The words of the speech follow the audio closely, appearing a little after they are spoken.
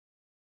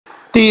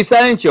第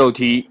39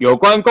题，有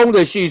关功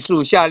的叙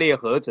述，下列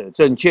何者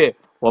正确？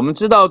我们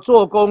知道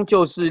做功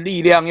就是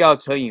力量要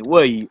乘以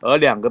位移，而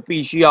两个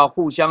必须要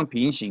互相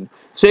平行，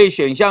所以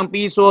选项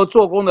B 说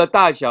做功的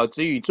大小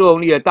只与作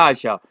用力的大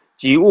小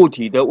及物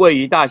体的位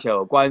移大小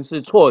有关是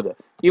错的，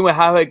因为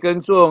它会跟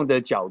作用的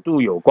角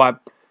度有关。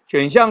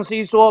选项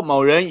C 说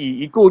某人以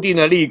一固定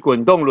的力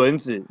滚动轮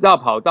子，绕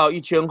跑道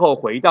1圈后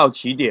回到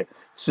起点，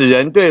此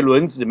人对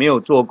轮子没有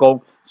做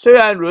功。虽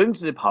然轮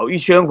子跑1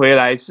圈回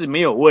来是没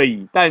有位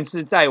移，但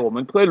是在我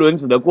们推轮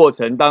子的过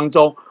程当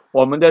中，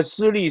我们的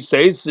施力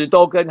随时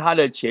都跟它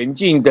的前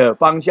进的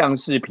方向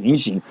是平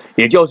行，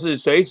也就是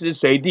随时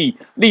随地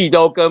力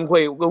都跟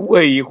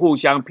位移互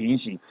相平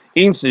行，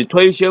因此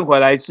推圈回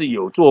来是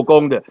有做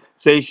功的，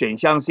所以选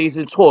项 C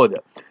是错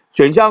的。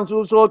选项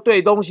猪说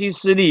对东西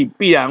施力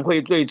必然会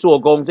对做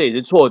功，这也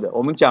是错的。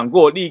我们讲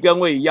过，力跟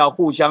位移要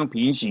互相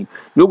平行，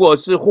如果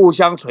是互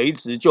相垂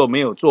直就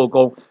没有做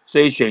功，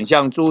所以选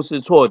项猪是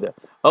错的。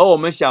而我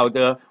们晓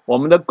得，我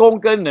们的功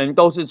跟能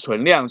都是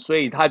存量，所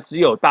以它只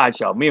有大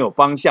小没有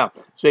方向，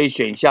所以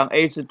选项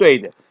A 是对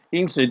的。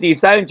因此第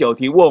39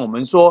题问我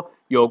们说，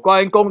有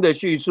关功的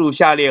叙述，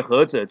下列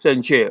何者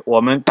正确？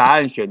我们答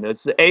案选的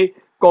是 A，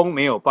 功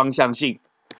没有方向性。